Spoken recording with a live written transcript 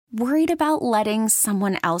Worried about letting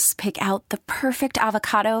someone else pick out the perfect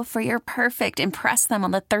avocado for your perfect impress them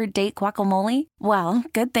on the third date guacamole? Well,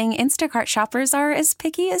 good thing Instacart shoppers are as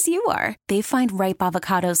picky as you are. They find ripe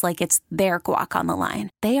avocados like it's their guac on the line.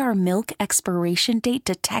 They are milk expiration date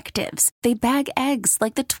detectives. They bag eggs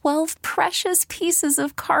like the 12 precious pieces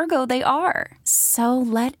of cargo they are. So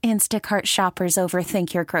let Instacart shoppers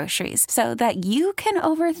overthink your groceries so that you can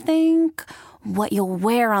overthink what you'll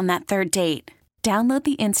wear on that third date. Download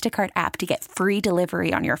the Instacart app to get free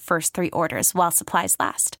delivery on your first 3 orders while supplies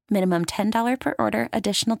last. Minimum $10 per order.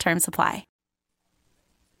 Additional terms apply.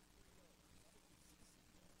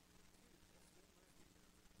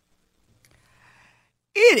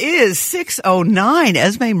 It is 6:09.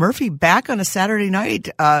 Esme Murphy back on a Saturday night,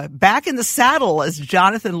 back in the saddle, as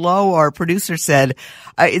Jonathan Lowe, our producer, said.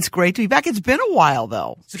 It's great to be back. It's been a while,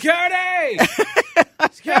 though. Security!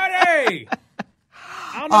 Security!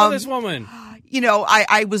 I don't know this woman. You know,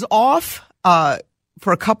 I was off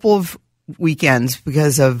for a couple of weekends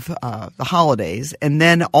because of the holidays, and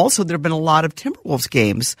then also there have been a lot of Timberwolves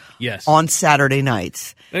games on Saturday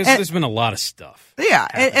nights. There's been a lot of stuff. Yeah,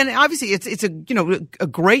 and obviously it's a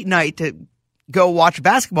great night to go watch a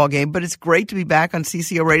basketball game, but it's great to be back on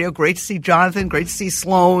CCO Radio. Great to see Jonathan. Great to see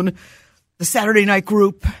Sloan. The Saturday night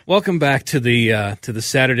group. Welcome back to the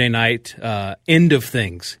Saturday night end of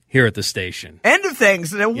things here at the station. End of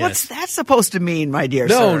things. Now, what's that supposed to mean, my dear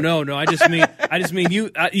sir? No. I just mean you.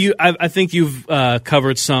 I think you've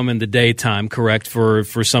covered some in the daytime, correct?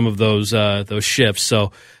 For some of those shifts.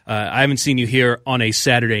 So I haven't seen you here on a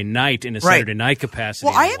Saturday night in a Saturday night capacity.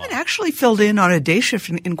 Well, I haven't actually filled in on a day shift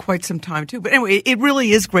in quite some time, too. But anyway, it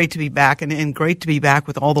really is great to be back and great to be back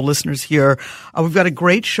with all the listeners here. We've got a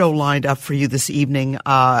great show lined up for you this evening.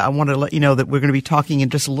 I want to let you know that we're going to be talking in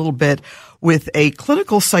just a little bit with a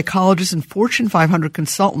clinical psychologist and Fortune 500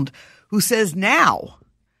 consultant who says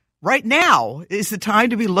right now is the time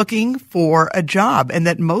to be looking for a job, and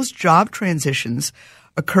that most job transitions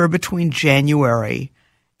occur between January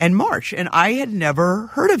and March. And I had never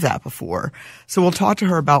heard of that before. So we'll talk to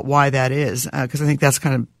her about why that is, because I think that's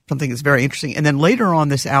kind of something that's very interesting. And then later on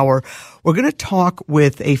this hour, we're going to talk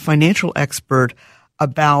with a financial expert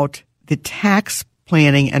about the tax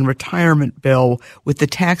planning and retirement bill with the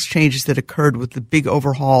tax changes that occurred with the big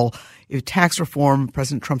overhaul of tax reform,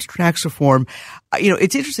 President Trump's tax reform.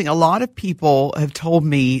 It's interesting. A lot of people have told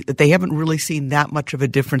me that they haven't really seen that much of a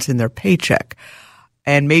difference in their paycheck.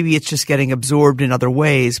 And maybe it's just getting absorbed in other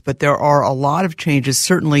ways, but there are a lot of changes,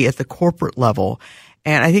 certainly at the corporate level.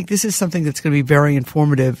 And I think this is something that's going to be very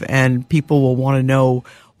informative, and people will want to know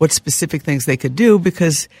what specific things they could do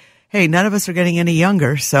because, hey, none of us are getting any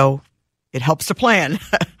younger, so it helps to plan.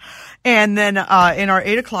 And then in our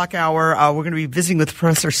 8 o'clock hour, we're going to be visiting with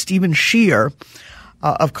Professor Stephen Scheer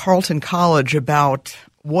of Carleton College about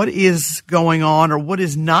what is going on or what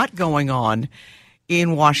is not going on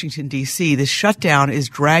in Washington, D.C. This shutdown is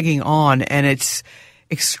dragging on, and it's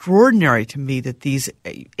extraordinary to me that these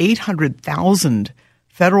 800,000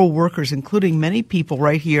 federal workers, including many people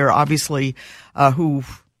right here, obviously, who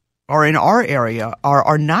are in our area,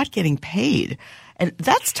 are not getting paid. And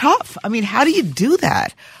that's tough. I mean, how do you do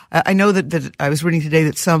that? I know that I was reading today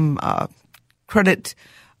that some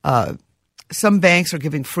some banks are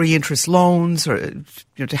giving free interest loans or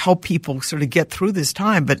to help people sort of get through this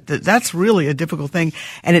time, but that's really a difficult thing.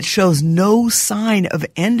 And it shows no sign of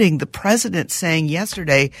ending. The president saying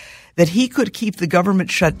yesterday that he could keep the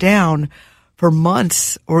government shut down for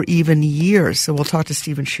months or even years. So we'll talk to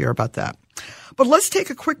Stephen Scheer about that. But let's take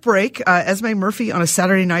a quick break. Esme Murphy on a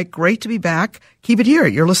Saturday night. Great to be back. Keep it here.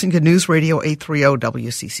 You're listening to News Radio 830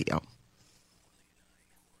 WCCO.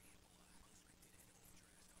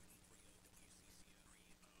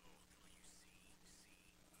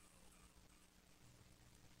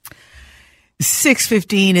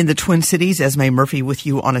 .6:15 in the Twin Cities. Esme Murphy with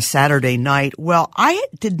you on a Saturday night. Well, I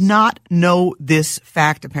did not know this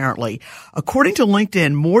fact, apparently. According to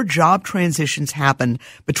LinkedIn, more job transitions happen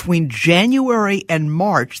between January and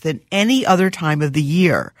March than any other time of the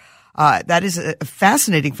year. That is a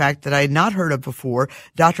fascinating fact that I had not heard of before.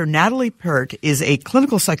 Dr. Natalie Pert is a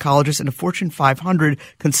clinical psychologist and a Fortune 500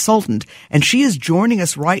 consultant, and she is joining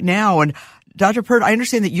us right now. And Dr. Pert, I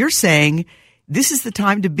understand that you're saying this is the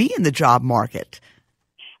time to be in the job market.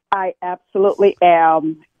 I absolutely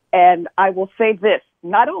am. And I will say this,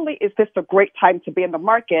 not only is this a great time to be in the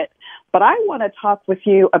market, but I want to talk with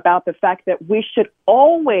you about the fact that we should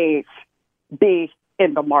always be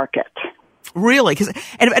in the market. Really?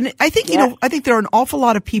 And I think, yes. I think there are an awful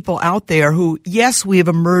lot of people out there who, yes, we have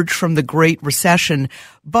emerged from the Great Recession,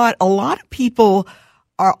 but a lot of people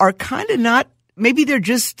are kind of not maybe they're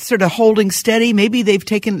just sort of holding steady. Maybe they've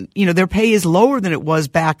taken, their pay is lower than it was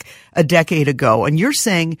back a decade ago. And you're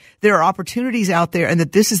saying there are opportunities out there and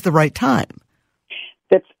that this is the right time.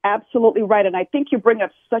 That's absolutely right. And I think you bring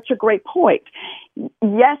up such a great point.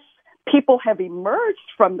 Yes, people have emerged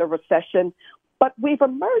from the recession, but we've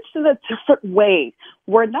emerged in a different way.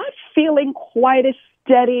 We're not feeling quite as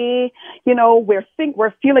steady.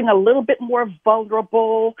 We're feeling a little bit more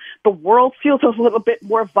vulnerable. The world feels a little bit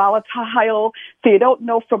more volatile. So you don't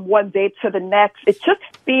know from one day to the next. It just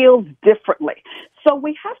feels differently. So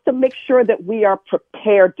we have to make sure that we are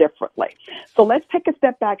prepared differently. So let's take a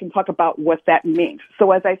step back and talk about what that means.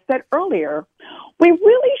 So as I said earlier, we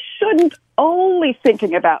really shouldn't only think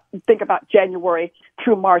about January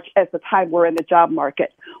through March as the time we're in the job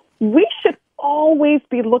market. We should always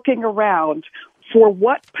be looking around for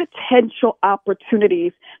what potential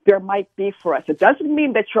opportunities there might be for us. It doesn't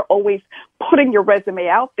mean that you're always putting your resume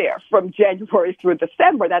out there from January through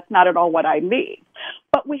December. That's not at all what I mean.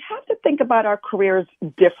 But we have to think about our careers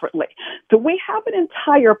differently. Do we have an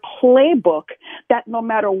entire playbook that no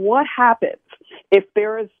matter what happens, if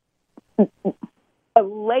there is a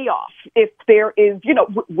layoff, if there is,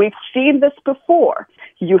 we've seen this before.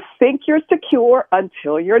 You think you're secure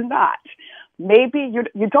until you're not. Maybe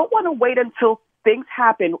you don't want to wait until things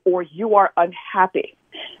happen or you are unhappy.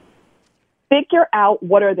 Figure out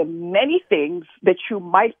what are the many things that you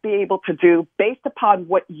might be able to do based upon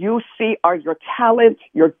what you see are your talents,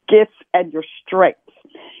 your gifts, and your strengths.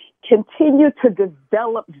 Continue to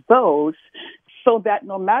develop those so that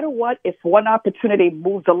no matter what, if one opportunity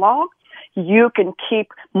moves along, you can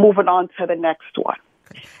keep moving on to the next one.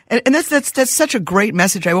 And that's such a great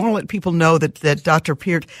message. I want to let people know that Dr.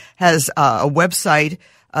 Peart has a website,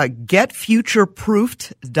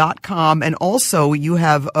 getfutureproofed.com, and also you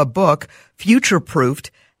have a book, Future Proofed: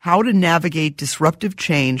 How to Navigate Disruptive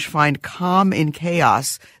Change, Find Calm in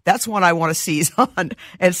Chaos. That's one I want to seize on.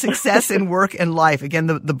 And Success in Work and Life. Again,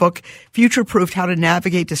 the book, Future Proofed: How to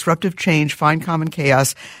Navigate Disruptive Change, Find Calm in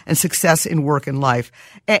Chaos, and Success in Work and Life.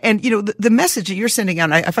 And the message that you're sending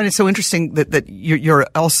out, I find it so interesting that you're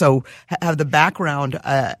also have the background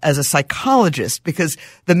as a psychologist, because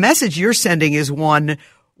the message you're sending is one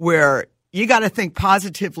where you got to think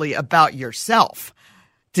positively about yourself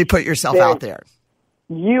to put yourself out there.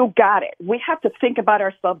 You got it. We have to think about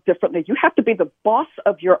ourselves differently. You have to be the boss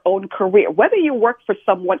of your own career, whether you work for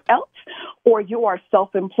someone else or you are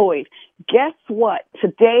self-employed. Guess what?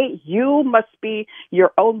 Today, you must be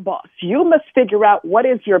your own boss. You must figure out what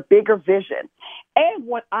is your bigger vision. And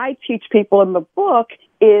what I teach people in the book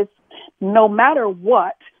is no matter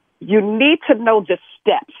what, you need to know the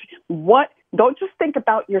steps. Don't just think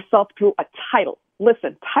about yourself through a title.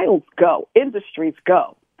 Listen, titles go, industries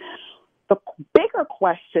go. The bigger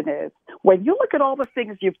question is, when you look at all the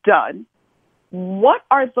things you've done, what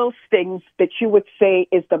are those things that you would say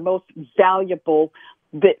is the most valuable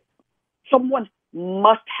that someone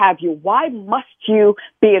must have you? Why must you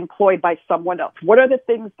be employed by someone else? What are the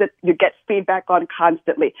things that you get feedback on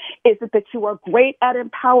constantly? Is it that you are great at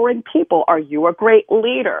empowering people? Are you a great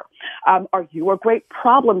leader? Are you a great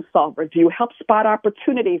problem solver? Do you help spot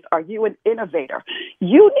opportunities? Are you an innovator?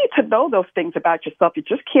 You need to know those things about yourself. You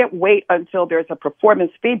just can't wait until there's a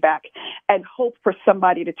performance feedback and hope for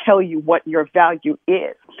somebody to tell you what your value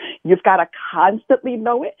is. You've got to constantly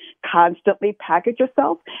know it, constantly package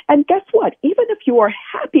yourself. And guess what? Even if you are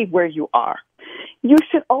happy where you are, you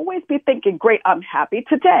should always be thinking, great, I'm happy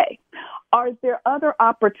today. Are there other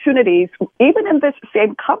opportunities, even in this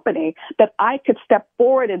same company, that I could step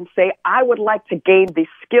forward and say, I would like to gain these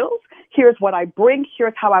skills. Here's what I bring.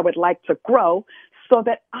 Here's how I would like to grow, so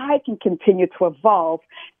that I can continue to evolve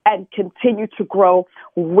and continue to grow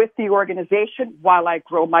with the organization while I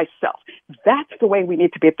grow myself. That's the way we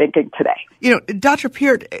need to be thinking today. Dr.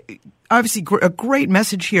 Peart, obviously a great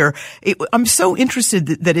message here. I'm so interested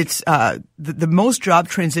that it's the most job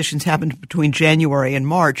transitions happen between January and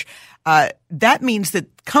March. That means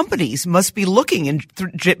that companies must be looking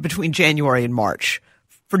between January and March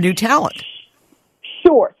for new talent.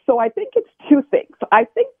 Sure. So I think it's two things. I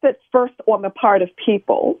think that first, on the part of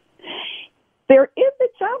people, there is a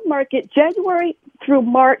job market January through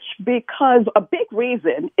March, because a big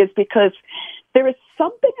reason is because there is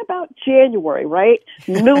something about January, right?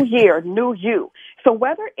 New year, new you. So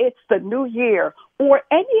whether it's the new year or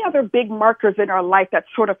any other big markers in our life that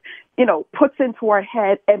sort of, puts into our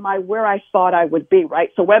head, am I where I thought I would be, right?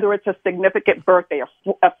 So whether it's a significant birthday,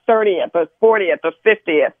 a 30th, a 40th, a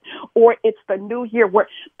 50th, or it's the new year, where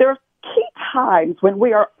there are key times when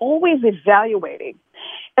we are always evaluating,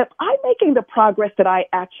 if I'm making the progress that I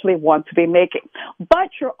actually want to be making. But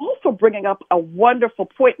you're also bringing up a wonderful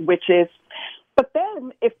point, which is, But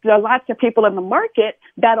then if there are lots of people in the market,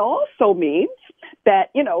 that also means that,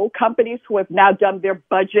 companies who have now done their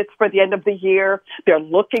budgets for the end of the year, they're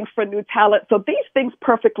looking for new talent. So these things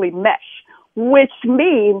perfectly mesh, which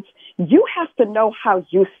means you have to know how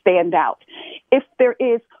you stand out. If there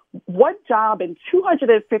is one job and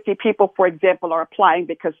 250 people, for example, are applying,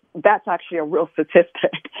 because that's actually a real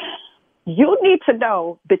statistic, you need to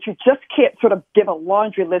know that you just can't sort of give a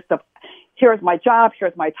laundry list of, here's my job,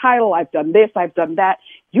 here's my title, I've done this, I've done that.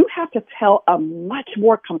 You have to tell a much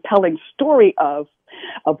more compelling story of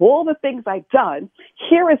all the things I've done.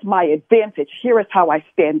 Here is my advantage. Here is how I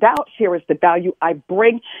stand out. Here is the value I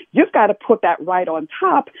bring. You've got to put that right on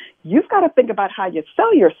top. You've got to think about how you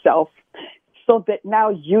sell yourself so that now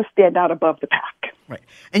you stand out above the pack. Right.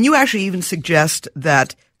 And you actually even suggest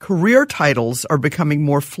that career titles are becoming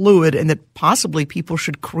more fluid and that possibly people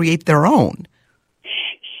should create their own.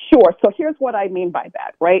 Sure. So here's what I mean by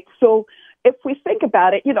that, right? So if we think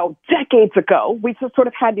about it, decades ago, we just sort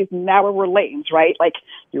of had these narrower lanes, right? Like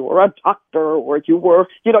you were a doctor or you were,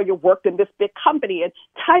 you worked in this big company, and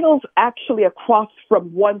titles actually across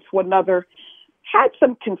from one to another had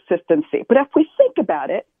some consistency. But if we think about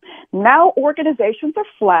it, now organizations are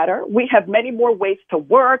flatter. We have many more ways to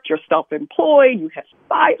work. You're self-employed. You have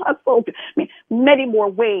side hustles. Many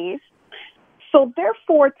more ways. So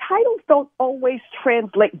therefore, titles don't always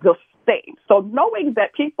translate the same. So knowing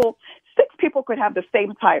that six people could have the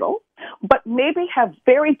same title, but maybe have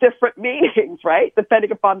very different meanings, right?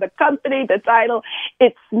 Depending upon the company, the title,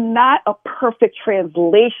 it's not a perfect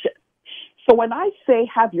translation. So when I say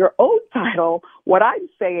have your own title, what I'm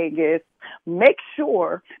saying is make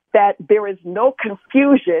sure that there is no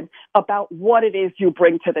confusion about what it is you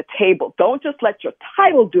bring to the table. Don't just let your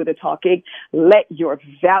title do the talking. Let your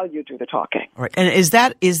value do the talking. All right. And is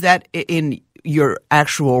that in your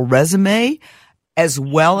actual resume as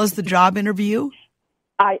well as the job interview?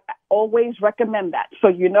 I always recommend that. So,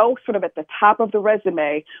 sort of at the top of the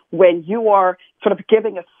resume, when you are sort of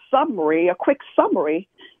giving a quick summary,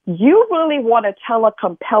 you really want to tell a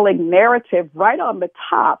compelling narrative right on the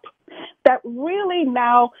top that really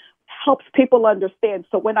now helps people understand.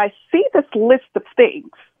 So when I see this list of things,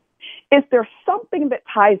 is there something that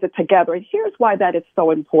ties it together? And here's why that is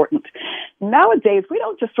so important. Nowadays, we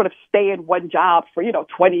don't just sort of stay in one job for,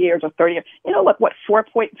 20 years or 30 years.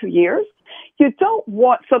 4.2 years? You don't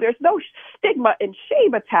want, so there's no stigma and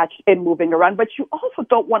shame attached in moving around, but you also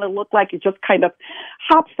don't want to look like you just kind of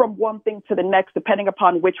hop from one thing to the next, depending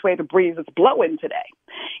upon which way the breeze is blowing today.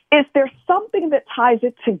 Is there something that ties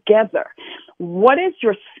it together? What is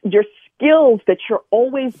your skills that you're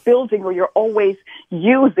always building or you're always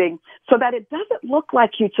using so that it doesn't look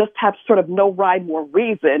like you just have sort of no rhyme or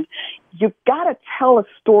reason? You've got to tell a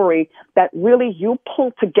story that really you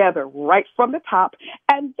pull together right from the top,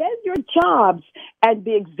 and then your jobs and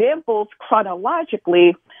the examples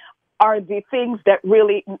chronologically are the things that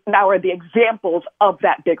really now are the examples of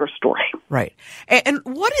that bigger story. Right. And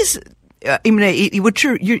what is what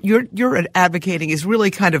you're advocating is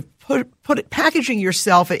really kind of packaging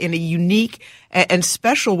yourself in a unique and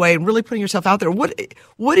special way and really putting yourself out there.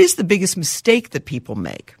 What is the biggest mistake that people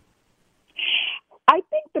make? I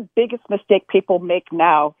think the biggest mistake people make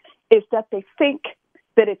now is that they think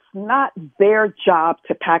that it's not their job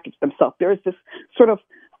to package themselves. There's this sort of,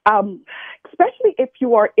 especially if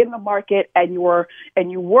you are in the market and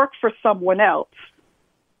you work for someone else,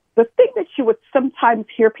 the thing that you would sometimes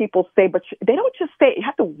hear people say, but they don't just say it, you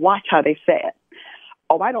have to watch how they say it.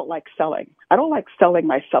 Oh, I don't like selling. I don't like selling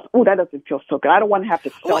myself. Oh, that doesn't feel so good. I don't want to have to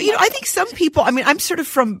sell myself. I think some people, I'm sort of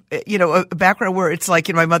from, a background where it's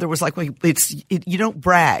like, my mother was like, well, you don't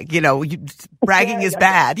brag, bragging is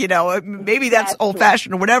bad, maybe that's old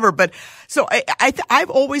fashioned or whatever. But so I've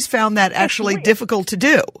always found that actually difficult to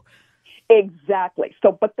do. Exactly.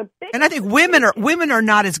 So, but and I think women are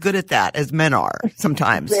not as good at that as men are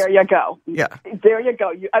sometimes. There you go. Yeah. There you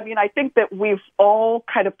go. I think that we've all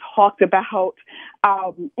kind of talked about,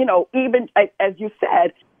 even as you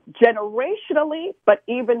said, generationally, but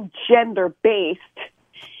even gender-based,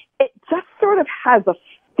 it just sort of has a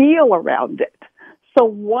feel around it. So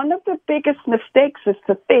one of the biggest mistakes is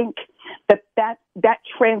to think that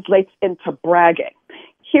translates into bragging.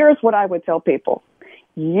 Here's what I would tell people.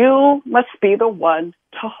 You must be the one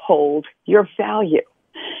to hold your value.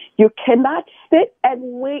 You cannot sit and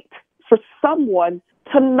wait for someone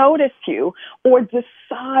to notice you or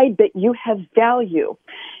decide that you have value.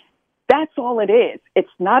 That's all it is.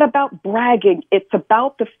 It's not about bragging. It's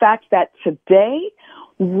about the fact that today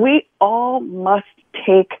we all must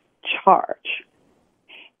take charge.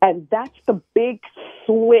 And that's the big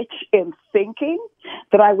switch in thinking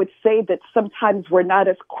that I would say that sometimes we're not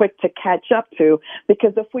as quick to catch up to,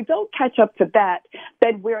 because if we don't catch up to that,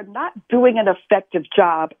 then we're not doing an effective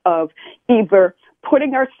job of either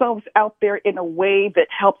putting ourselves out there in a way that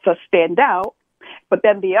helps us stand out. But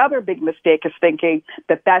then the other big mistake is thinking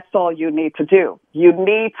that that's all you need to do. You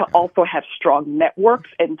need to also have strong networks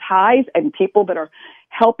and ties and people that are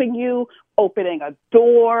helping you, opening a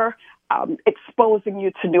door, exposing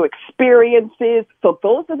you to new experiences. So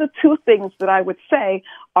those are the two things that I would say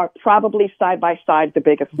are probably side by side the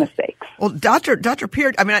biggest mistakes. Well, Dr.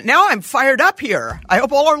 Peart, I mean, now I'm fired up here. I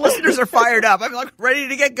hope all our listeners are fired up. I'm like ready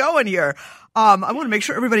to get going here. I want to make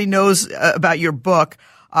sure everybody knows about your book.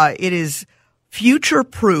 It is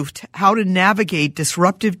Future-Proofed: How to Navigate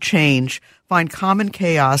Disruptive Change, Find Common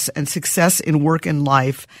Chaos, and Success in Work and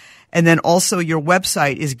Life. And then also your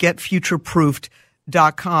website is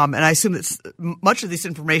getfutureproofed.com. And I assume that much of this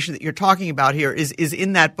information that you're talking about here is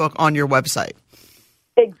in that book on your website.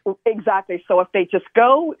 Exactly. So if they just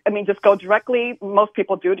go directly, most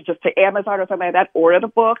people do, to Amazon or something like that, order the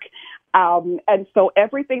book. And so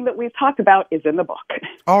everything that we've talked about is in the book.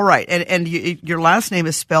 All right. And your last name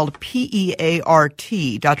is spelled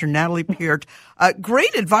P-E-A-R-T, Dr. Natalie Peart.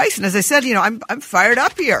 Great advice. And as I said, I'm fired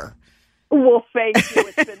up here. Well, thank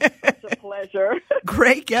you. It's been such a pleasure.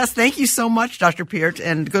 Great guest. Thank you so much, Dr. Peart,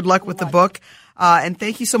 and good luck with the book. And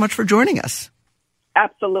thank you so much for joining us.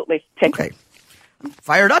 Absolutely. Okay. I'm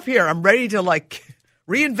fired up here. I'm ready to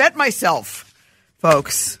reinvent myself,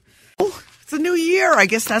 folks. Oh, it's a new year. I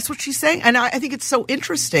guess that's what she's saying. And I think it's so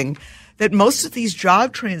interesting that most of these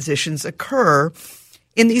job transitions occur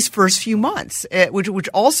in these first few months, which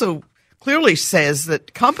also clearly says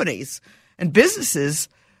that companies and businesses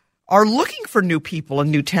are looking for new people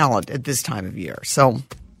and new talent at this time of year. So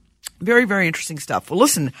very, very interesting stuff. Well,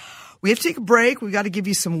 listen, we have to take a break. We got to give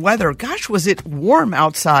you some weather. Gosh, was it warm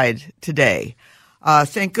outside today.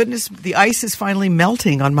 Thank goodness the ice is finally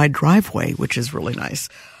melting on my driveway, which is really nice.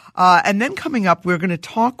 And then coming up, we're going to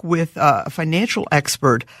talk with a financial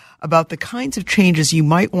expert about the kinds of changes you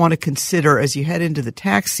might want to consider as you head into the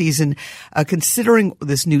tax season. Considering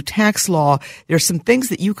this new tax law, there's some things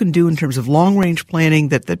that you can do in terms of long-range planning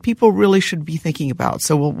that people really should be thinking about.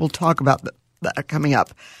 So we'll talk about that coming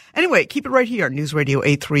up. Anyway, keep it right here. News Radio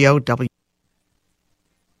 830 W.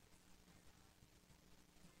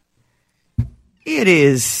 It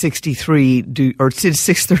is 63, or it's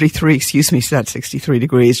 6:33, excuse me, it's not 63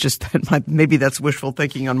 degrees, just maybe that's wishful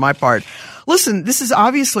thinking on my part. Listen, this is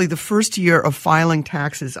obviously the first year of filing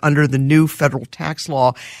taxes under the new federal tax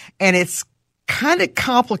law, and it's kind of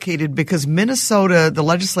complicated because Minnesota, the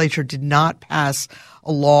legislature did not pass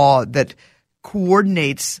a law that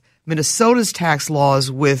coordinates Minnesota's tax laws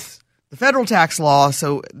with the federal tax law,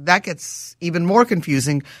 so that gets even more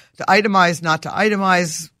confusing. To itemize, not to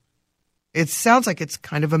itemize, it sounds like it's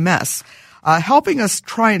kind of a mess. Helping us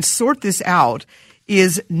try and sort this out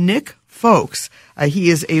is Nick Folks. He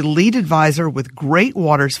is a lead advisor with Great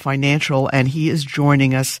Waters Financial, and he is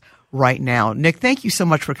joining us right now. Nick, thank you so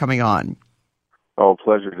much for coming on. Oh,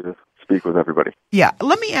 pleasure to speak with everybody. Yeah.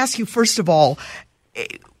 Let me ask you, first of all,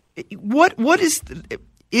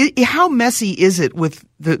 how messy is it with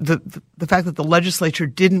the fact that the legislature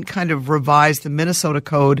didn't kind of revise the Minnesota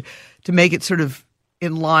code to make it sort of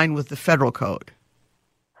in line with the federal code?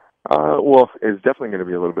 Well, it's definitely going to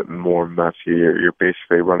be a little bit more messy. You're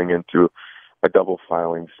basically running into a double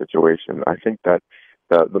filing situation. I think that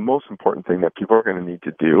the most important thing that people are going to need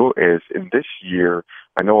to do is, in this year,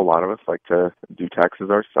 I know a lot of us like to do taxes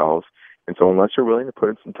ourselves, and so unless you're willing to put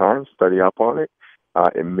in some time, study up on it,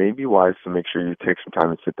 it may be wise to make sure you take some time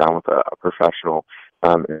and sit down with a professional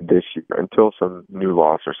this year until some new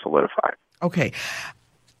laws are solidified. Okay.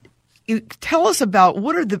 Tell us about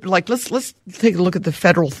what are let's take a look at the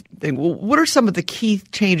federal thing. What are some of the key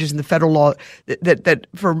changes in the federal law that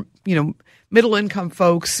for middle income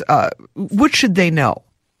folks, what should they know?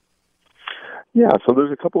 Yeah, so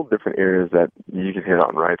there's a couple of different areas that you can hit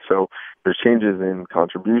on, right? So there's changes in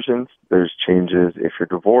contributions, there's changes if you're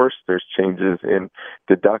divorced, there's changes in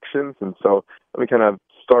deductions, and so let me kind of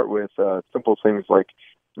start with simple things like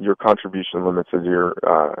your contribution limits as you're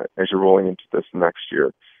rolling into this next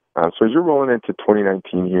year. So as you're rolling into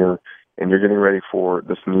 2019 here, and you're getting ready for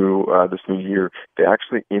this new year, they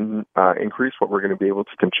actually increase what we're going to be able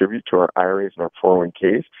to contribute to our IRAs and our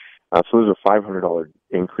 401ks. So there's a $500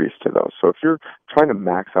 increase to those. So if you're trying to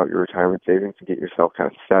max out your retirement savings and get yourself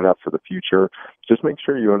kind of set up for the future, just make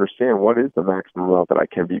sure you understand what is the maximum amount that I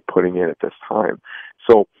can be putting in at this time.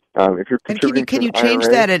 So if you're contributing, can you change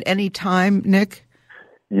that at any time, Nick?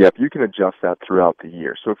 Yep, you can adjust that throughout the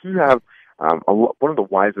year. So if you have one of the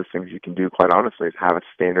wisest things you can do, quite honestly, is have a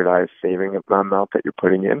standardized saving amount that you're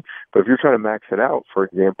putting in. But if you're trying to max it out, for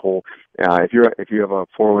example, if you have a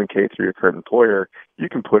 401k through your current employer, you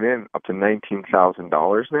can put in up to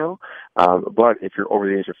 $19,000 now. But if you're over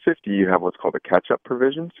the age of 50, you have what's called a catch-up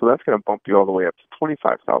provision. So that's going to bump you all the way up to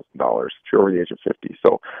 $25,000 if you're over the age of 50.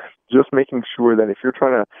 So just making sure that if you're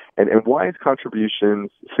trying to, and why is contributions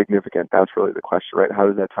significant? That's really the question, right? How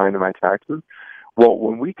does that tie into my taxes? Well,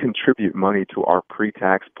 when we contribute money to our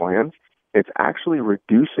pre-tax plans, it's actually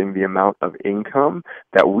reducing the amount of income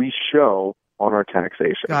that we show on our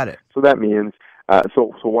taxation. Got it. So that means,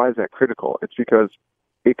 so why is that critical? It's because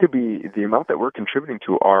it could be the amount that we're contributing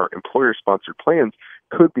to our employer-sponsored plans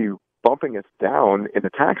could be bumping us down in the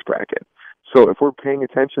tax bracket. So if we're paying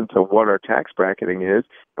attention to what our tax bracketing is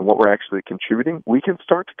and what we're actually contributing, we can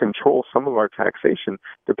start to control some of our taxation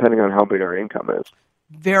depending on how big our income is.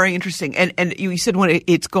 Very interesting. And you said when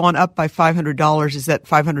it's gone up by $500, is that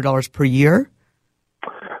 $500 per year?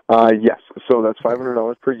 Yes. So that's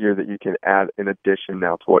 $500 per year that you can add in addition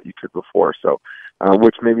now to what you could before. So,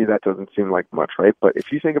 which maybe that doesn't seem like much, right? But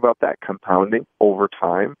if you think about that compounding over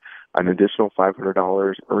time, an additional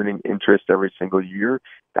 $500 earning interest every single year,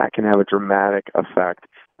 that can have a dramatic effect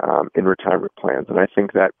in retirement plans. And I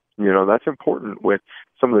think that, that's important with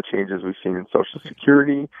some of the changes we've seen in Social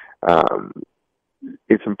Security.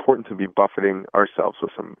 It's important to be buffeting ourselves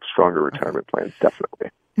with some stronger retirement plans,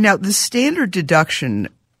 definitely. Now, the standard deduction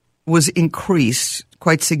was increased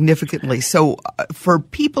quite significantly. So for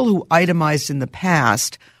people who itemized in the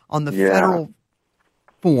past on the federal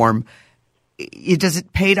form, does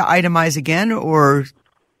it pay to itemize again, or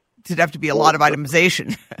does it have to be a lot of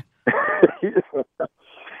itemization?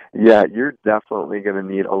 Yeah, you're definitely going to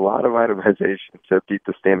need a lot of itemization to beat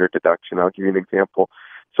the standard deduction. I'll give you an example.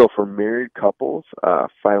 So for married couples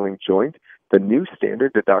filing joint, the new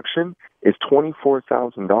standard deduction is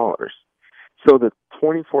 $24,000. So the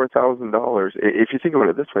 $24,000, if you think about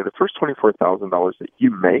it this way, the first $24,000 that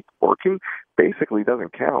you make working basically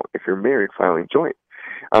doesn't count if you're married filing joint.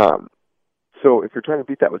 So if you're trying to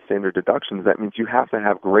beat that with standard deductions, that means you have to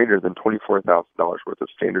have greater than $24,000 worth of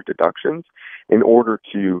standard deductions in order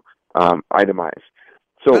to itemize.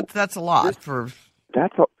 So that's a lot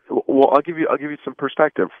Well, I'll give you some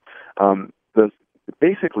perspective.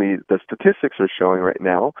 Basically, the statistics are showing right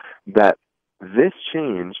now that this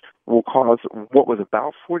change will cause what was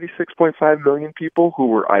about 46.5 million people who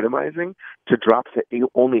were itemizing to drop to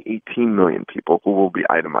only 18 million people who will be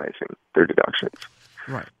itemizing their deductions.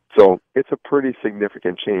 Right. So it's a pretty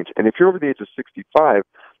significant change. And if you're over the age of 65,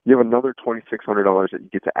 you have another $2,600 that you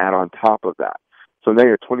get to add on top of that. So now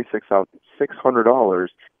you're $26,600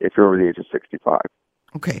 if you're over the age of 65.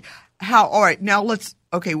 Okay. All right. Now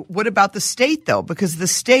what about the state though? Because the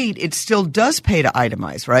state, it still does pay to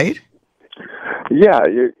itemize, right? Yeah,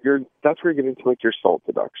 that's where you get into like your SALT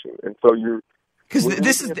deduction. And so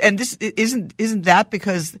isn't that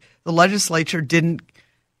because the legislature didn't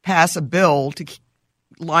pass a bill to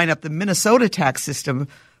line up the Minnesota tax system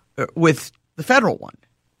with the federal one?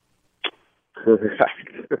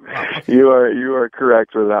 Correct. You are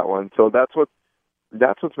correct with that one. So that's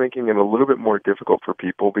what's making it a little bit more difficult for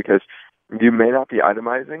people, because you may not be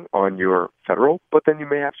itemizing on your federal, but then you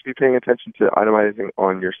may have to be paying attention to itemizing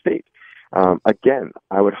on your state. Again,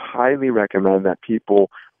 I would highly recommend that people,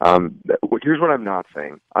 here's what I'm not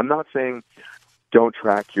saying. I'm not saying don't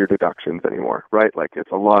track your deductions anymore, right? Like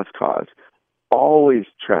it's a lost cause. Always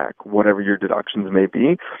track whatever your deductions may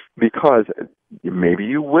be, because maybe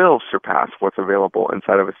you will surpass what's available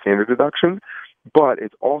inside of a standard deduction, but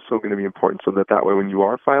it's also going to be important so that way when you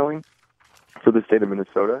are filing for the state of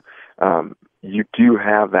Minnesota, you do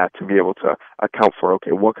have that to be able to account for,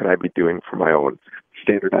 okay, what could I be doing for my own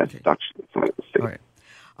standardized deductions inside of the state? All right.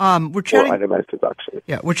 We're chatting, or itemized deductions.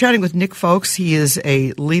 Yeah, we're chatting with Nick Folks. He is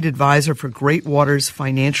a lead advisor for Great Waters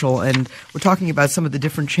Financial, and we're talking about some of the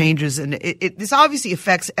different changes. And this obviously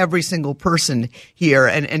affects every single person here,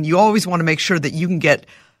 and you always want to make sure that you can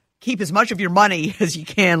keep as much of your money as you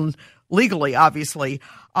can legally, obviously.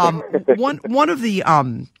 One of the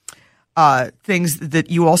things that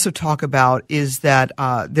you also talk about is that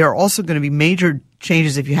there are also going to be major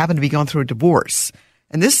changes if you happen to be going through a divorce.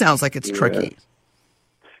 And this sounds like it's tricky.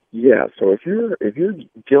 Yeah, so if you're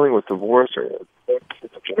dealing with divorce or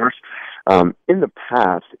divorce, in the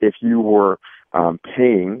past, if you were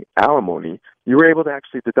paying alimony, you were able to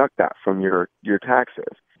actually deduct that from your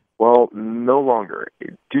taxes. Well, no longer.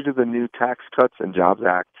 Due to the new Tax Cuts and Jobs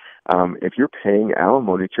Act, if you're paying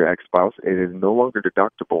alimony to your ex-spouse, it is no longer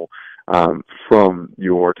deductible from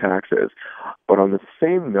your taxes. But on the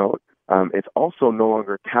same note, it's also no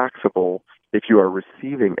longer taxable if you are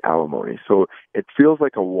receiving alimony. So it feels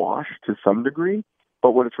like a wash to some degree,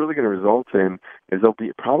 but what it's really going to result in is there'll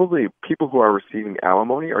be probably people who are receiving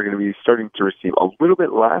alimony are going to be starting to receive a little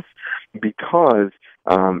bit less because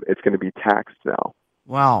it's going to be taxed now.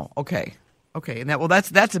 Wow. Okay. And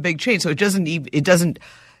that's a big change. So it doesn't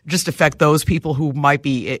just affect those people who might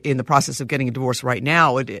be in the process of getting a divorce right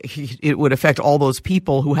now. It would affect all those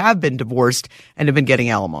people who have been divorced and have been getting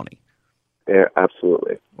alimony. Yeah,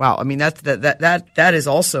 absolutely. Wow. I mean, that is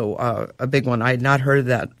also a big one. I had not heard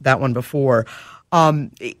that one before.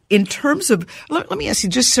 In terms of, let me ask you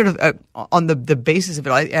just sort of on the basis of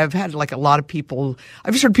it, I've had like a lot of people,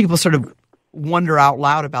 I've just heard people sort of wonder out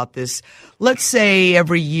loud about this. Let's say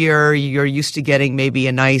every year you're used to getting maybe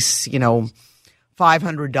a nice,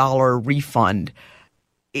 $500 refund.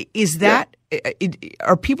 Is that,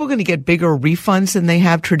 are people going to get bigger refunds than they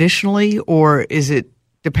have traditionally, or is it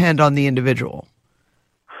depend on the individual?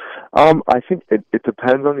 I think it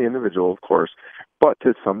depends on the individual, of course. But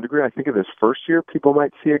to some degree, I think in this first year, people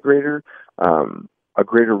might see a greater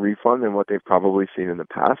refund than what they've probably seen in the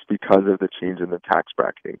past because of the change in the tax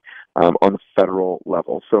bracketing on the federal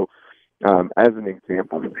level. So, as an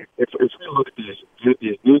example, if we look at these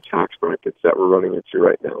new tax brackets that we're running into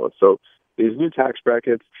right now, and so these new tax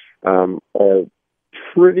brackets are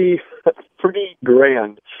pretty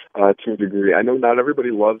grand to a degree. I know not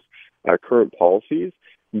everybody loves current policies,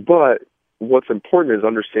 but what's important is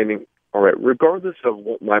understanding, all right, regardless of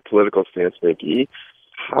what my political stance may be,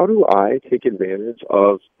 how do I take advantage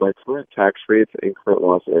of my current tax rates and current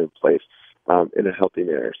laws that are in place in a healthy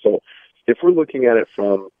manner? So if we're looking at it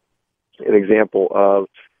from an example of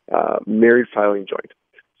married filing joint.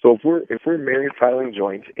 So if we're married filing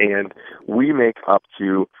joint and we make up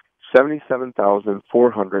to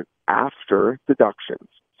 $77,400 after deductions,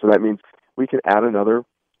 so that means we can add another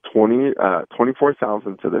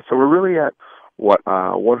 $24,000 to this. So we're really at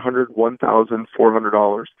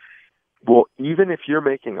 $101,400. Well, even if you're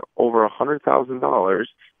making over $100,000,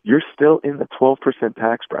 you're still in the 12%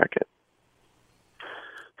 tax bracket.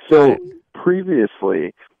 So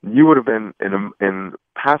previously, you would have been in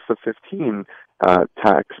past the 15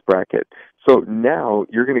 tax bracket. So now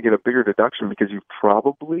you're going to get a bigger deduction because you've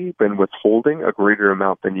probably been withholding a greater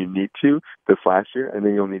amount than you need to this last year, and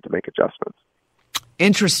then you'll need to make adjustments.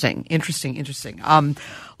 Interesting.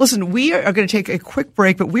 Listen, we are going to take a quick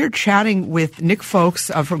break, but we're chatting with Nick Folks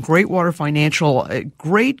from Greatwater Financial.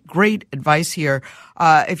 Great advice here.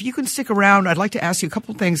 If you can stick around, I'd like to ask you a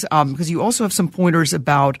couple of things because you also have some pointers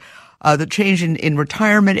about the change in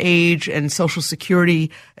retirement age and Social Security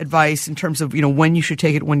advice in terms of, when you should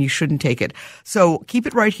take it, when you shouldn't take it. So keep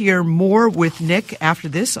it right here. More with Nick after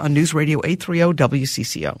this on News Radio 830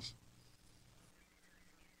 WCCO.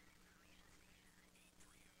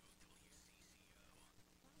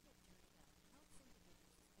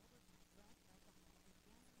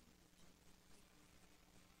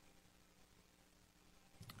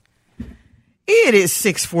 It is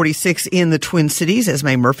 6:46 in the Twin Cities.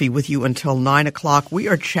 Esme Murphy with you until 9 o'clock. We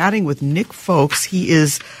are chatting with Nick Folks. He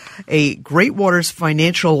is a Greatwater's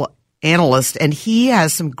financial analyst, and he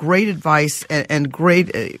has some great advice and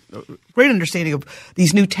great understanding of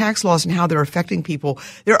these new tax laws and how they're affecting people.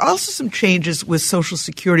 There are also some changes with Social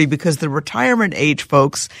Security because the retirement age,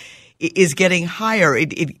 folks, is getting higher.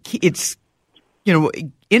 It's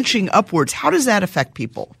inching upwards. How does that affect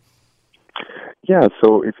people? Yeah,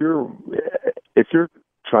 so if you're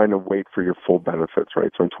trying to wait for your full benefits,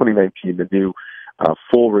 right? So in 2019, the new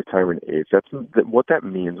full retirement age, what that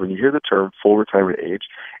means when you hear the term full retirement age,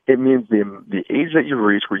 it means the age that you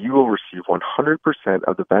reach where you will receive 100%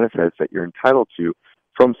 of the benefits that you're entitled to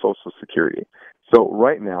from Social Security. So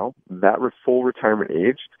right now, that full retirement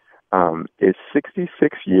age is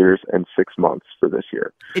 66 years and 6 months for this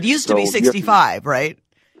year. It used to be 65, right?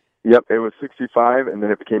 Yep, it was 65, and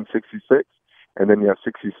then it became 66. And then you have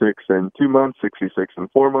 66 and 2 months, 66 and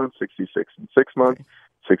 4 months, 66 and 6 months,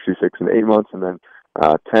 66 and 8 months, and then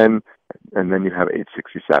 10, and then you have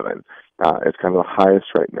 867. It's kind of the highest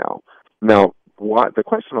right now. Now, the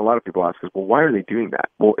question a lot of people ask is, well, why are they doing that?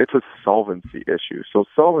 Well, it's a solvency issue. So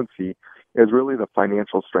solvency is really the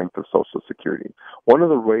financial strength of Social Security. One of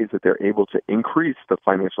the ways that they're able to increase the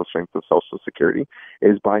financial strength of Social Security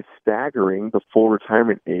is by staggering the full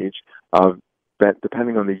retirement age of that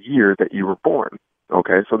depending on the year that you were born.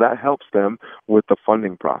 Okay, so that helps them with the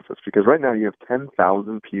funding process because right now you have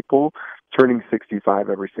 10,000 people turning 65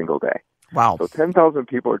 every single day. Wow. So 10,000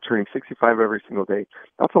 people are turning 65 every single day.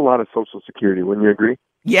 That's a lot of Social Security. Wouldn't you agree?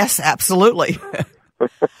 Yes, absolutely.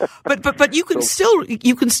 but you can still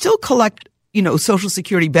collect, Social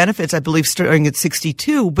Security benefits, I believe, starting at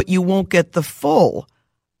 62, but you won't get the full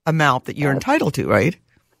amount that you're entitled to, right?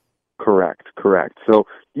 Correct. So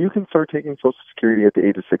you can start taking Social Security at the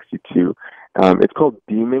age of 62. It's called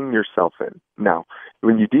deeming yourself in. Now,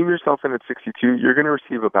 when you deem yourself in at 62, you're going to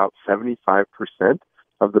receive about 75%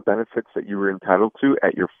 of the benefits that you were entitled to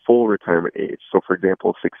at your full retirement age. So, for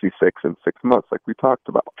example, 66 and 6 months, like we talked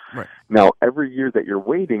about. Right. Now, every year that you're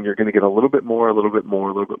waiting, you're going to get a little bit more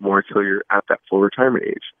until you're at that full retirement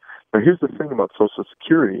age. Now, here's the thing about Social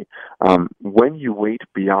Security. When you wait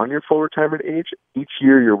beyond your full retirement age, each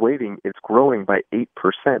year you're waiting, it's growing by 8%.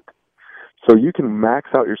 So you can max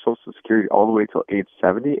out your Social Security all the way till age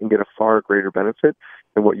 70 and get a far greater benefit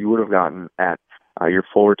than what you would have gotten at your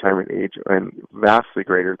full retirement age, and vastly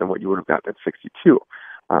greater than what you would have gotten at 62.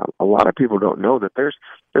 A lot of people don't know that there's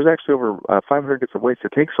actually over 500 different ways to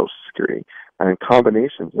take Social Security, and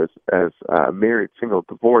combinations as married, single,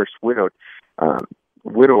 divorced, widowed,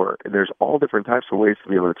 widower. There's all different types of ways to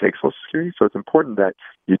be able to take Social Security. So it's important that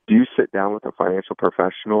you do sit down with a financial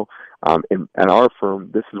professional. At our firm,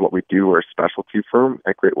 this is what we do. We're a specialty firm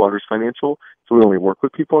at Great Waters Financial. So we only work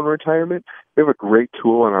with people in retirement. We have a great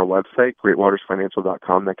tool on our website,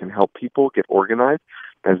 greatwatersfinancial.com, that can help people get organized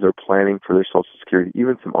as they're planning for their Social Security,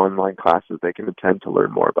 even some online classes they can attend to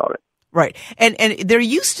learn more about it. Right. And there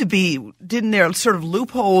used to be, didn't there, sort of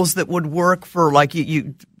loopholes that would work for, like,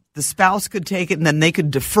 the spouse could take it and then they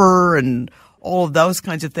could defer and all of those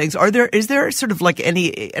kinds of things. Is there sort of like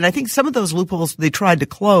any, and I think some of those loopholes they tried to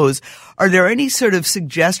close, are there any sort of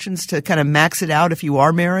suggestions to kind of max it out if you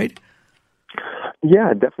are married?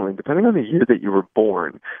 Yeah, definitely. Depending on the year that you were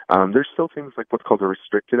born, there's still things like what's called a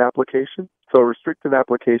restricted application. So a restricted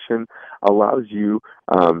application allows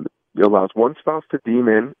it allows one spouse to deem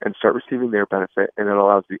in and start receiving their benefit, and it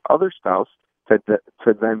allows the other spouse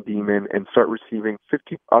to then deem in and start receiving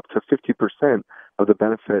up to 50% of the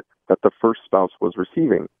benefit that the first spouse was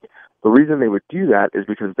receiving. The reason they would do that is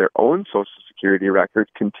because their own Social Security record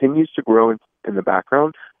continues to grow in the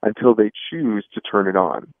background until they choose to turn it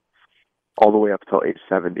on, all the way up till age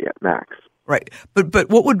 70 at max. Right. But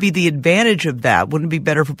what would be the advantage of that? Wouldn't it be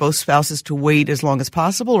better for both spouses to wait as long as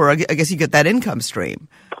possible? Or I guess you get that income stream.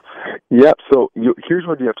 Yep. So here's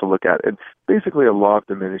what you have to look at. It's basically a law of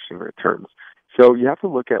diminishing returns. So you have to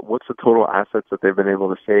look at what's the total assets that they've been able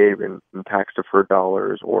to save in tax-deferred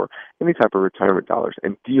dollars or any type of retirement dollars.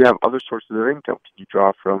 And do you have other sources of income? Can you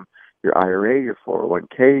draw from your IRA, your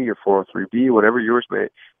 401k, your 403b, whatever yours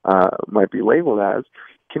might be labeled as?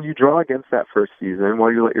 Can you draw against that first season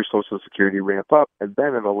while you let your Social Security ramp up, and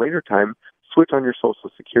then at a later time switch on your Social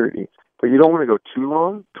Security? But you don't want to go too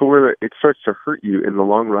long to where it starts to hurt you in the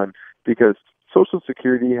long run, because Social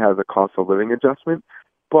Security has a cost of living adjustment,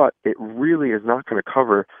 but it really is not going to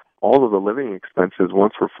cover all of the living expenses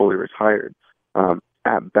once we're fully retired.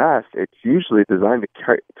 At best, it's usually designed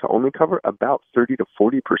to only cover about 30 to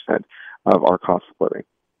 40% of our cost of living.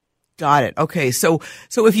 Got it. Okay, so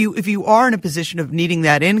if you are in a position of needing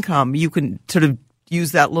that income, you can sort of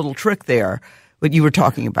use that little trick there, what you were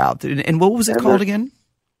talking about. And what was it called again?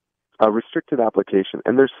 A restricted application,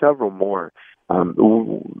 and there's several more.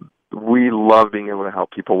 We love being able to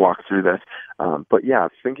help people walk through this. But yeah,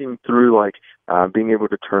 thinking through being able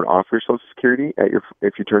to turn off your Social Security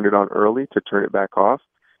if you turned it on early, to turn it back off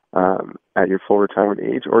at your full retirement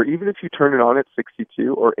age, or even if you turn it on at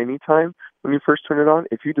 62 or any time when you first turn it on,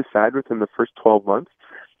 if you decide within the first 12 months,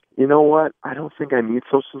 you know what, I don't think I need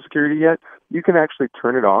Social Security yet, you can actually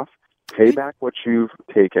turn it off, pay back what you've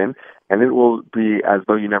taken, and it will be as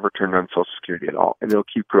though you never turned on Social Security at all, and it'll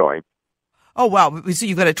keep growing. Oh, wow. So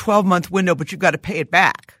you've got a 12-month window, but you've got to pay it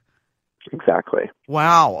back. Exactly.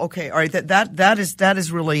 Wow. Okay. All right. That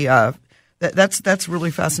is really that's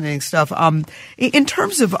really fascinating stuff. In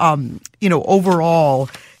terms of overall,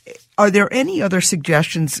 are there any other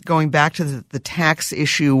suggestions going back to the tax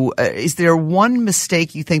issue? Is there one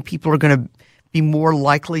mistake you think people are going to be more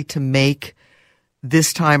likely to make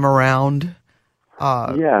this time around?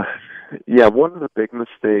 Yeah, one of the big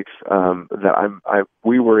mistakes that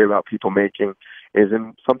we worry about people making is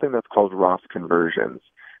in something that's called Roth conversions.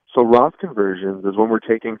 So Roth conversions is when we're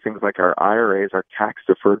taking things like our IRAs, our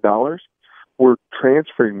tax-deferred dollars, we're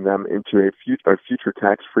transferring them into a future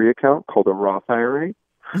tax-free account called a Roth IRA,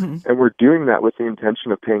 and we're doing that with the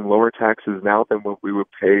intention of paying lower taxes now than what we would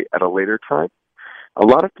pay at a later time. A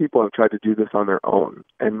lot of people have tried to do this on their own,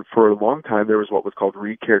 and for a long time there was what was called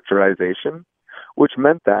recharacterization, which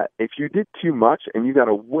meant that if you did too much and you got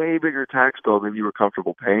a way bigger tax bill than you were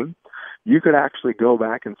comfortable paying, you could actually go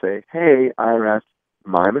back and say, hey, IRS,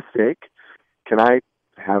 my mistake, can I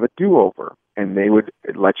have a do-over? And they would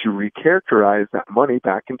let you recharacterize that money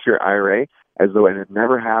back into your IRA as though it had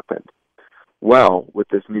never happened. Well, with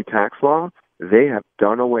this new tax law, they have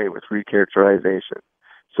done away with recharacterization.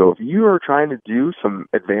 So if you are trying to do some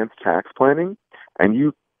advanced tax planning and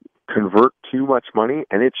you convert too much money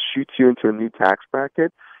and it shoots you into a new tax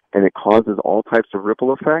bracket and it causes all types of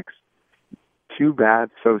ripple effects, too bad,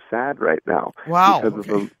 so sad right now. Wow. Because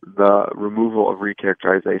of the removal of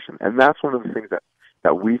recharacterization. And that's one of the things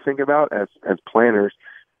that we think about as planners.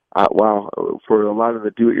 For a lot of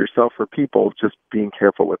the do-it-yourselfer people, just being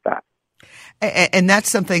careful with that. And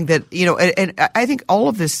that's something that, and I think all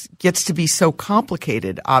of this gets to be so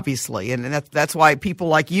complicated, obviously. And that's why people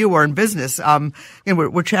like you are in business. And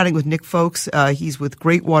we're chatting with Nick Folks. He's with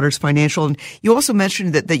Great Waters Financial. And you also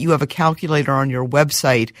mentioned that you have a calculator on your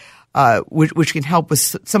website, which can help with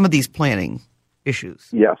some of these planning issues.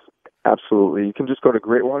 Yes, absolutely. You can just go to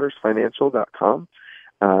greatwatersfinancial.com.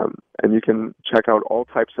 And you can check out all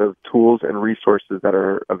types of tools and resources that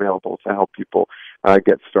are available to help people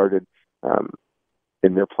get started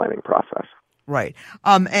in their planning process. Right.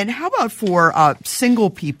 And how about for single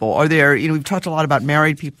people? Are there, we've talked a lot about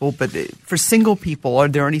married people, but for single people, are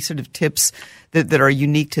there any sort of tips that are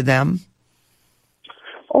unique to them?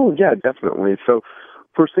 Oh, yeah, definitely. So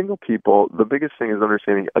for single people, the biggest thing is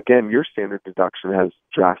understanding, again, your standard deduction has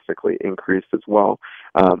drastically increased as well.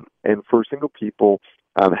 And for single people,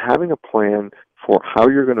 having a plan for how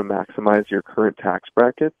you're going to maximize your current tax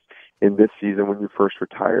brackets in this season when you first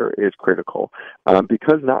retire is critical.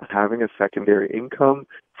 Because not having a secondary income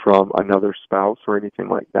from another spouse or anything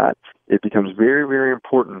like that, it becomes very, very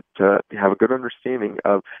important to have a good understanding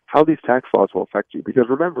of how these tax laws will affect you. Because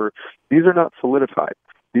remember, these are not solidified.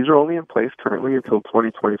 These are only in place currently until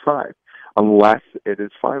 2025, unless it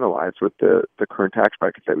is finalized with the current tax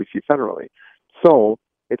brackets that we see federally. So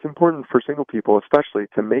it's important for single people especially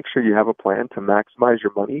to make sure you have a plan to maximize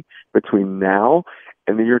your money between now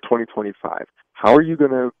and the year 2025. How are you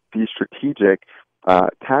going to be strategic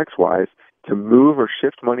tax-wise to move or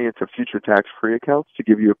shift money into future tax-free accounts to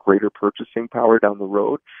give you a greater purchasing power down the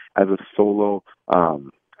road as a solo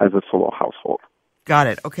household? Got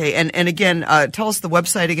it. Okay. And again, tell us the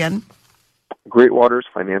website again.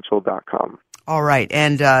 GreatWatersFinancial.com. All right.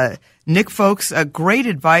 And Nick Folks, great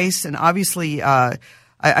advice. And obviously,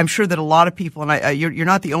 I'm sure that a lot of people, and you're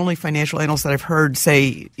not the only financial analyst that I've heard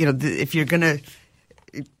say, if you're going to,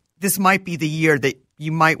 this might be the year that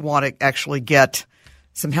you might want to actually get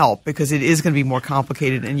some help because it is going to be more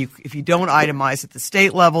complicated. And if you don't itemize at the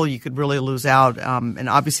state level, you could really lose out. And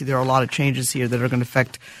obviously, there are a lot of changes here that are going to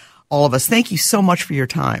affect all of us. Thank you so much for your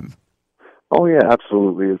time. Oh, yeah,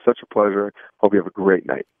 absolutely. It's such a pleasure. Hope you have a great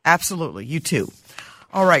night. Absolutely. You too.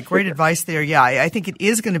 All right. Great advice there. Yeah, I think it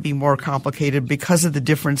is going to be more complicated because of the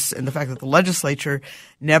difference in the fact that the legislature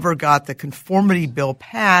never got the conformity bill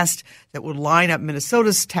passed that would line up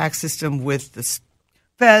Minnesota's tax system with the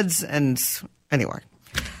feds. And anyway,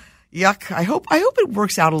 yuck. I hope it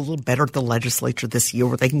works out a little better at the legislature this year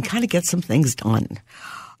where they can kind of get some things done.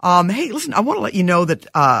 Hey, listen, I want to let you know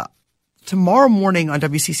that tomorrow morning on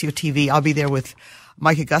WCCO TV, I'll be there with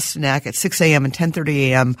Mike Augustinak at 6 a.m. and 10:30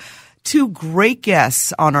 a.m. Two great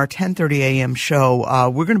guests on our 10:30 a.m. show.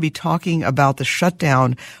 We're going to be talking about the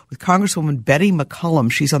shutdown with Congresswoman Betty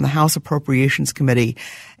McCollum. She's on the House Appropriations Committee,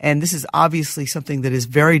 and this is obviously something that is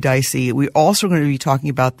very dicey. We're also going to be talking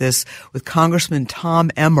about this with Congressman Tom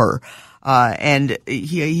Emmer. And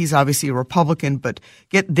he's obviously a Republican, but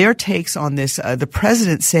get their takes on this. The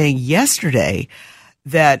president saying yesterday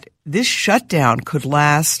that this shutdown could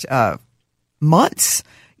last months,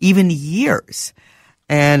 even years.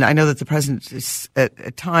 And I know that the president is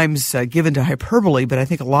at times given to hyperbole, but I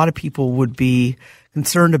think a lot of people would be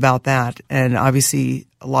concerned about that. And obviously,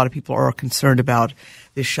 a lot of people are concerned about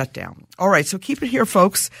this shutdown. All right, so keep it here,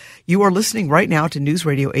 folks. You are listening right now to News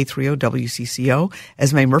Radio 830 WCCO.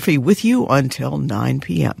 Esme Murphy with you until 9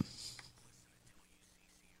 p.m.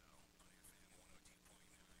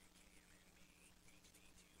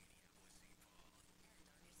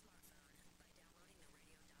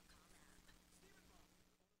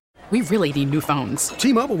 We really need new phones.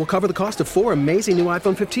 T-Mobile will cover the cost of 4 amazing new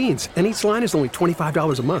iPhone 15s, and each line is only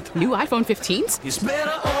 $25 a month. New iPhone 15s? It's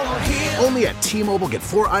better over here. Only at T-Mobile, get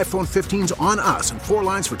 4 iPhone 15s on us and 4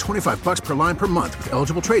 lines for $25 per line per month with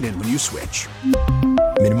eligible trade-in when you switch.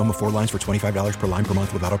 Minimum of 4 lines for $25 per line per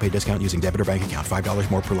month with autopay discount using debit or bank account.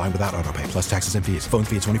 $5 more per line without autopay, plus taxes and fees. Phone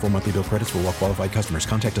fee at 24 monthly bill credits for well-qualified customers.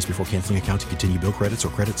 Contact us before canceling account to continue bill credits or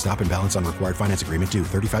credit stop and balance on required finance agreement due.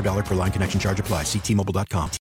 $35 per line connection charge applies. See T-Mobile.com.